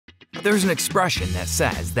There's an expression that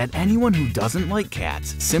says that anyone who doesn't like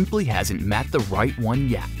cats simply hasn't met the right one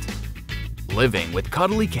yet. Living with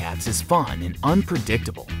cuddly cats is fun and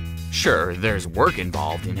unpredictable. Sure, there's work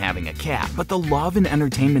involved in having a cat, but the love and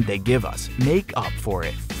entertainment they give us make up for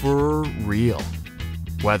it for real.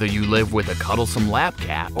 Whether you live with a cuddlesome lap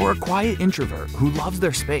cat or a quiet introvert who loves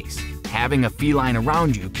their space, having a feline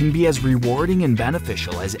around you can be as rewarding and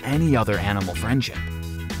beneficial as any other animal friendship.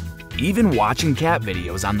 Even watching cat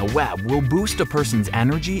videos on the web will boost a person's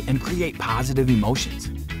energy and create positive emotions.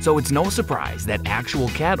 So it's no surprise that actual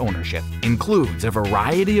cat ownership includes a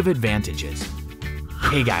variety of advantages.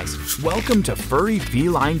 Hey guys, welcome to Furry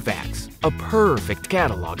Feline Facts, a perfect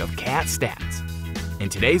catalog of cat stats. In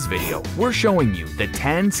today's video, we're showing you the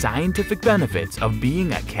 10 scientific benefits of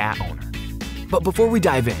being a cat owner. But before we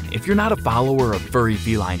dive in, if you're not a follower of Furry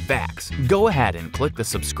Feline Facts, go ahead and click the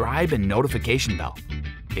subscribe and notification bell.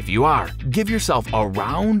 If you are, give yourself a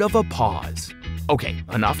round of applause. Okay,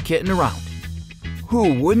 enough kidding around.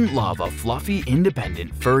 Who wouldn't love a fluffy,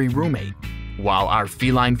 independent, furry roommate? While our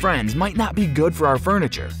feline friends might not be good for our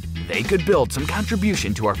furniture, they could build some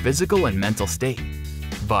contribution to our physical and mental state.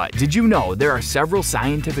 But did you know there are several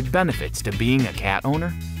scientific benefits to being a cat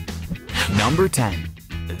owner? Number 10.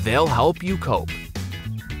 They'll help you cope.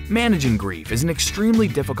 Managing grief is an extremely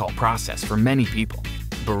difficult process for many people.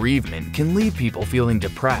 Bereavement can leave people feeling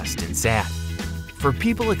depressed and sad. For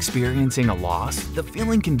people experiencing a loss, the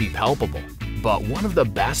feeling can be palpable, but one of the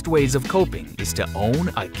best ways of coping is to own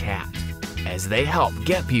a cat, as they help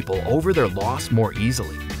get people over their loss more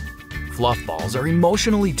easily. Fluffballs are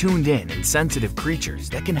emotionally tuned in and sensitive creatures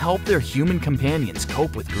that can help their human companions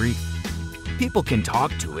cope with grief. People can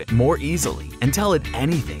talk to it more easily and tell it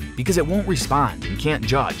anything because it won't respond and can't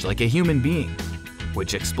judge like a human being,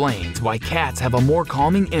 which explains why cats have a more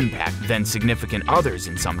calming impact than significant others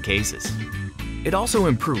in some cases. It also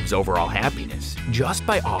improves overall happiness just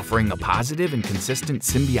by offering a positive and consistent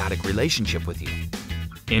symbiotic relationship with you.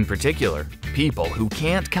 In particular, people who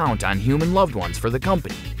can't count on human loved ones for the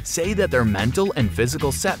company say that their mental and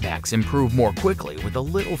physical setbacks improve more quickly with a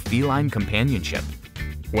little feline companionship.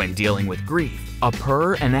 When dealing with grief, a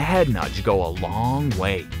purr and a head nudge go a long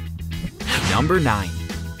way. Number 9.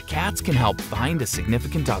 Cats can help find a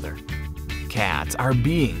significant other. Cats are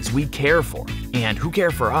beings we care for and who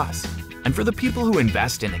care for us. And for the people who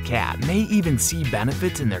invest in a cat may even see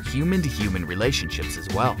benefits in their human-to-human relationships as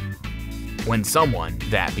well. When someone,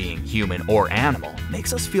 that being human or animal,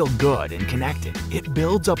 makes us feel good and connected, it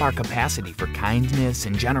builds up our capacity for kindness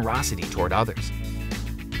and generosity toward others.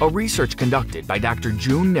 A research conducted by Dr.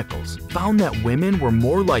 June Nichols found that women were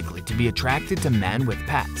more likely to be attracted to men with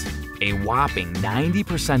pets. A whopping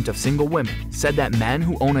 90% of single women said that men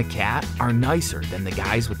who own a cat are nicer than the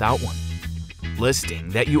guys without one. Listing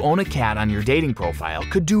that you own a cat on your dating profile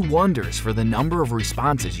could do wonders for the number of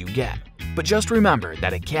responses you get. But just remember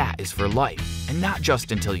that a cat is for life and not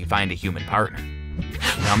just until you find a human partner.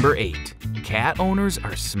 Number 8. Cat owners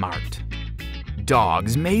are smart.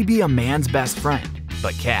 Dogs may be a man's best friend,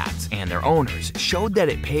 but cats and their owners showed that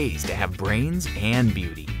it pays to have brains and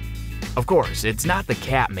beauty. Of course, it's not the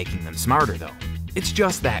cat making them smarter though. It's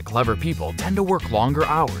just that clever people tend to work longer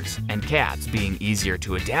hours, and cats being easier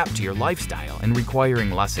to adapt to your lifestyle and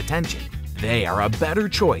requiring less attention, they are a better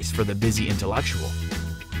choice for the busy intellectual.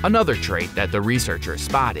 Another trait that the researchers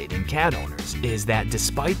spotted in cat owners is that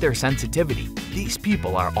despite their sensitivity, these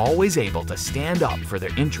people are always able to stand up for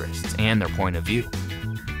their interests and their point of view.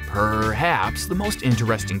 Perhaps the most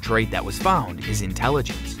interesting trait that was found is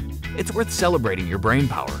intelligence. It's worth celebrating your brain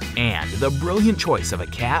power and the brilliant choice of a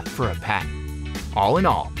cat for a pet. All in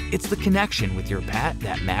all, it's the connection with your pet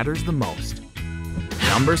that matters the most.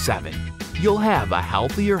 Number 7. You'll have a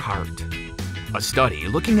healthier heart. A study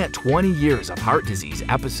looking at 20 years of heart disease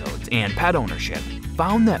episodes and pet ownership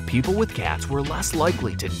found that people with cats were less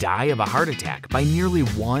likely to die of a heart attack by nearly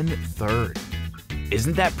 1/3.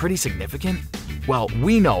 Isn't that pretty significant? Well,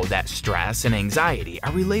 we know that stress and anxiety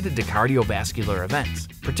are related to cardiovascular events,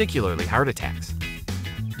 particularly heart attacks.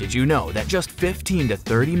 Did you know that just 15 to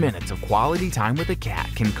 30 minutes of quality time with a cat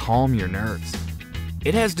can calm your nerves?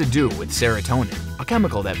 It has to do with serotonin, a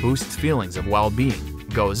chemical that boosts feelings of well-being,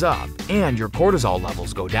 goes up, and your cortisol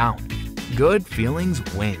levels go down. Good feelings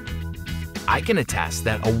win. I can attest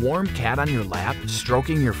that a warm cat on your lap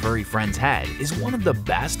stroking your furry friend's head is one of the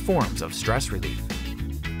best forms of stress relief.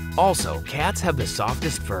 Also, cats have the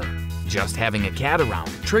softest fur. Just having a cat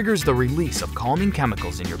around triggers the release of calming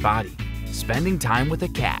chemicals in your body. Spending time with a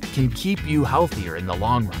cat can keep you healthier in the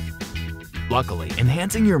long run. Luckily,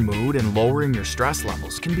 enhancing your mood and lowering your stress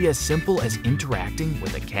levels can be as simple as interacting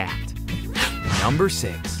with a cat. Number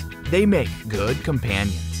 6. They make good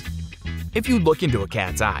companions. If you look into a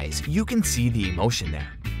cat's eyes, you can see the emotion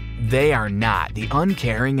there. They are not the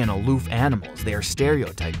uncaring and aloof animals they are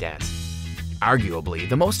stereotyped as. Arguably,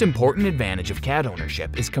 the most important advantage of cat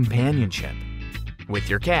ownership is companionship. With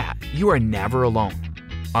your cat, you are never alone.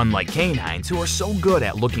 Unlike canines who are so good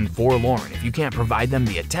at looking forlorn if you can't provide them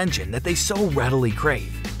the attention that they so readily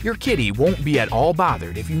crave, your kitty won't be at all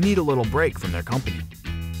bothered if you need a little break from their company.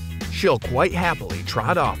 She'll quite happily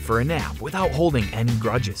trot off for a nap without holding any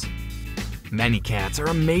grudges. Many cats are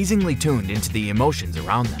amazingly tuned into the emotions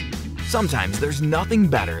around them. Sometimes there's nothing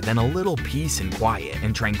better than a little peace and quiet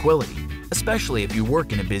and tranquility, especially if you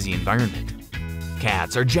work in a busy environment.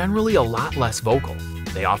 Cats are generally a lot less vocal.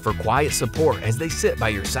 They offer quiet support as they sit by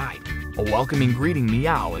your side, a welcoming greeting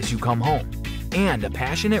meow as you come home, and a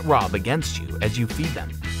passionate rub against you as you feed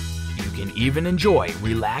them. You can even enjoy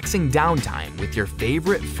relaxing downtime with your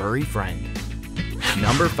favorite furry friend.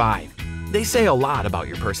 Number 5. They say a lot about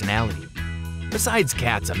your personality. Besides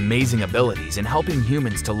cats' amazing abilities in helping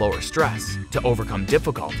humans to lower stress, to overcome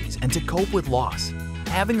difficulties, and to cope with loss,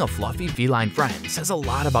 having a fluffy feline friend says a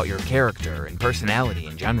lot about your character and personality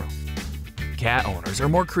in general. Cat owners are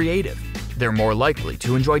more creative. They're more likely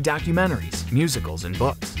to enjoy documentaries, musicals, and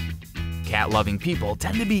books. Cat-loving people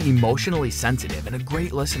tend to be emotionally sensitive and a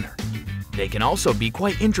great listener. They can also be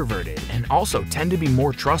quite introverted and also tend to be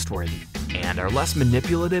more trustworthy, and are less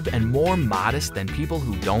manipulative and more modest than people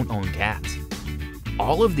who don't own cats.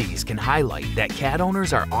 All of these can highlight that cat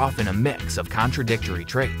owners are often a mix of contradictory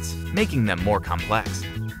traits, making them more complex.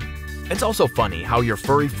 It's also funny how your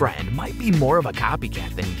furry friend might be more of a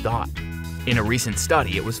copycat than you thought. In a recent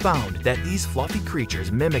study, it was found that these fluffy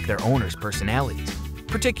creatures mimic their owners' personalities,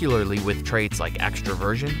 particularly with traits like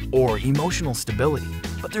extroversion or emotional stability,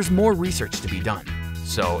 but there's more research to be done.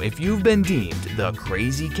 So if you've been deemed the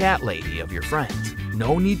crazy cat lady of your friends,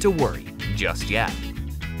 no need to worry just yet.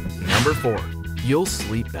 Number 4. You'll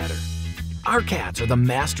sleep better. Our cats are the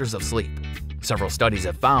masters of sleep. Several studies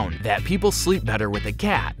have found that people sleep better with a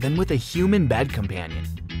cat than with a human bed companion.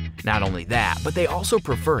 Not only that, but they also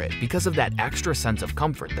prefer it because of that extra sense of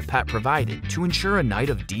comfort the pet provided to ensure a night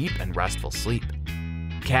of deep and restful sleep.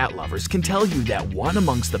 Cat lovers can tell you that one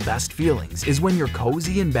amongst the best feelings is when you're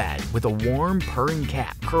cozy in bed with a warm, purring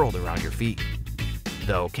cat curled around your feet.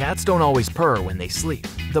 Though cats don't always purr when they sleep,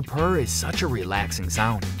 the purr is such a relaxing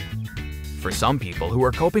sound. For some people who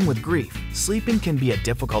are coping with grief, sleeping can be a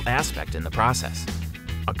difficult aspect in the process.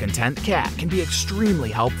 A content cat can be extremely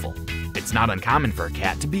helpful. It's not uncommon for a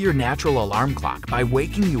cat to be your natural alarm clock by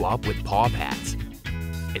waking you up with paw pats.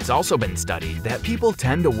 It's also been studied that people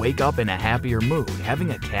tend to wake up in a happier mood having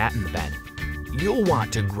a cat in the bed. You'll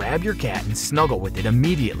want to grab your cat and snuggle with it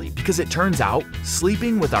immediately because it turns out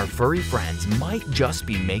sleeping with our furry friends might just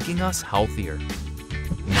be making us healthier.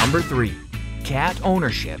 Number 3. Cat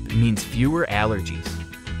ownership means fewer allergies.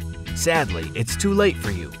 Sadly, it's too late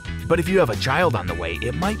for you, but if you have a child on the way,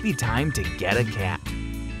 it might be time to get a cat.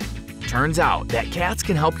 Turns out that cats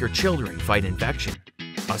can help your children fight infection.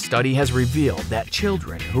 A study has revealed that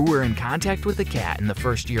children who were in contact with a cat in the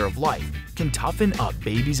first year of life can toughen up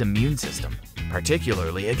baby's immune system,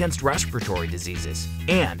 particularly against respiratory diseases,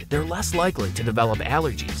 and they're less likely to develop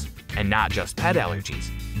allergies, and not just pet allergies,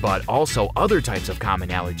 but also other types of common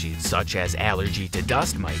allergies such as allergy to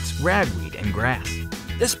dust mites, ragweed, and grass.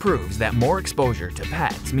 This proves that more exposure to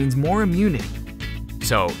pets means more immunity.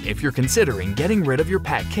 So, if you're considering getting rid of your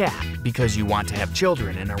pet cat because you want to have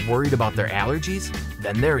children and are worried about their allergies,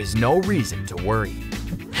 then there is no reason to worry.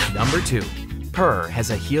 Number 2. Purr has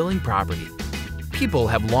a healing property. People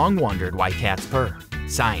have long wondered why cats purr.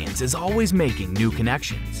 Science is always making new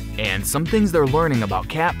connections, and some things they're learning about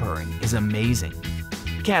cat purring is amazing.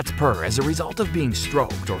 Cats purr as a result of being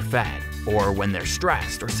stroked or fed, or when they're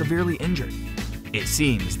stressed or severely injured. It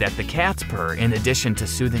seems that the cats purr, in addition to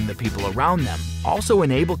soothing the people around them, also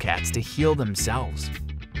enable cats to heal themselves.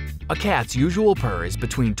 A cat's usual purr is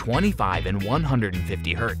between 25 and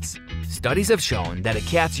 150 Hz. Studies have shown that a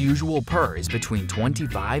cat's usual purr is between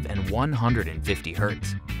 25 and 150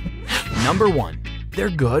 Hz. Number 1. They're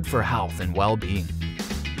good for health and well-being.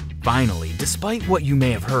 Finally, despite what you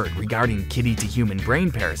may have heard regarding kitty-to-human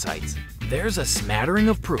brain parasites, there's a smattering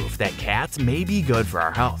of proof that cats may be good for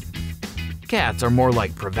our health. Cats are more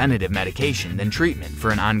like preventative medication than treatment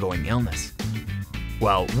for an ongoing illness.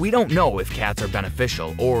 Well, we don't know if cats are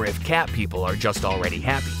beneficial or if cat people are just already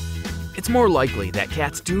happy. It's more likely that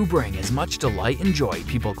cats do bring as much delight and joy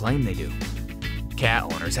people claim they do. Cat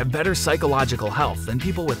owners have better psychological health than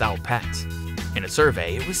people without pets. In a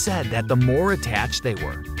survey, it was said that the more attached they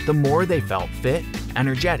were, the more they felt fit,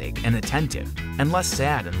 energetic, and attentive, and less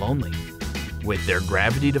sad and lonely. With their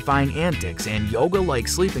gravity-defying antics and yoga-like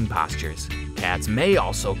sleeping postures, cats may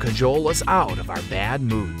also cajole us out of our bad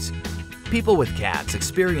moods. People with cats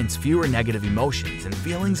experience fewer negative emotions and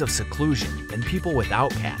feelings of seclusion than people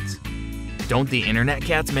without cats. Don't the internet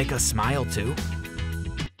cats make us smile too?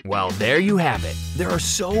 Well, there you have it. There are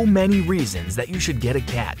so many reasons that you should get a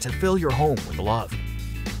cat to fill your home with love.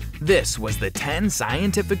 This was the 10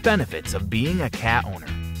 scientific benefits of being a cat owner.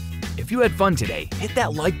 If you had fun today, hit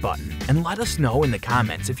that like button and let us know in the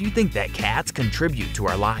comments if you think that cats contribute to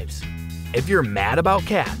our lives. If you're mad about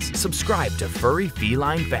cats, subscribe to Furry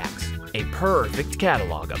Feline Facts, a perfect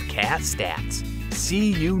catalog of cat stats.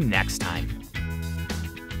 See you next time.